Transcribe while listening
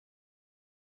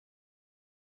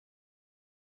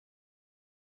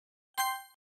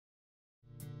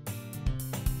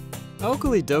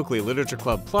Oakley Dokley Literature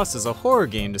Club Plus is a horror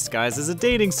game disguised as a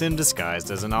dating sim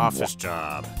disguised as an office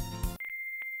job.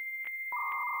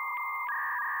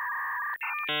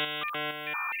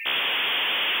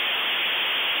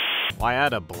 Why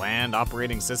add a bland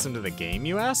operating system to the game,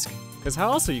 you ask? Cause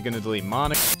how else are you gonna delete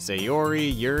Monica,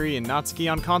 Sayori, Yuri, and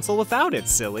Natsuki on console without it,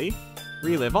 silly?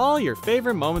 Relive all your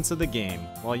favorite moments of the game,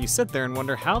 while you sit there and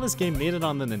wonder how this game made it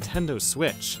on the Nintendo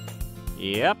Switch.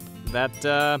 Yep, that's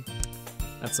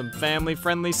some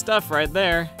family-friendly stuff right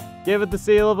there. Give it the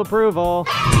seal of approval.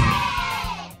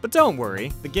 But don't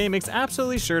worry, the game makes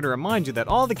absolutely sure to remind you that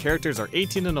all the characters are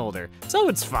 18 and older, so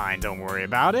it's fine, don't worry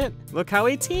about it. Look how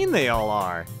 18 they all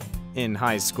are in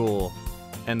high school,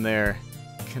 and they're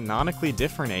canonically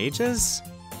different ages?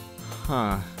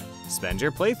 Huh. Spend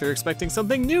your playthrough expecting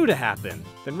something new to happen,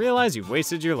 then realize you've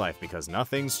wasted your life because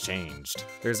nothing's changed.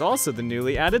 There's also the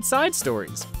newly added side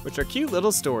stories, which are cute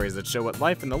little stories that show what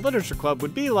life in the literature club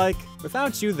would be like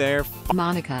without you there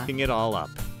f***ing it all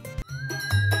up.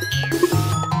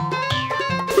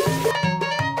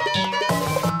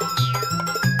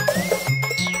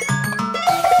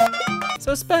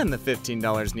 So spend the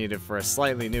 $15 needed for a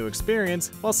slightly new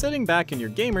experience while sitting back in your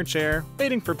gamer chair,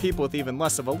 waiting for people with even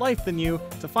less of a life than you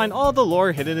to find all the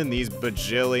lore hidden in these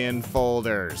bajillion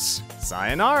folders.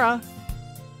 Sayonara!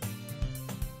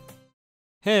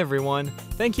 Hey everyone,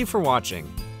 thank you for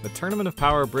watching. With Tournament of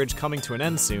Power Bridge coming to an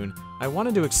end soon, I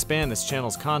wanted to expand this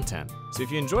channel's content. So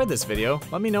if you enjoyed this video,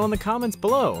 let me know in the comments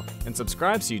below, and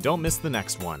subscribe so you don't miss the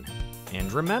next one.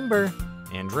 And remember,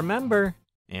 and remember,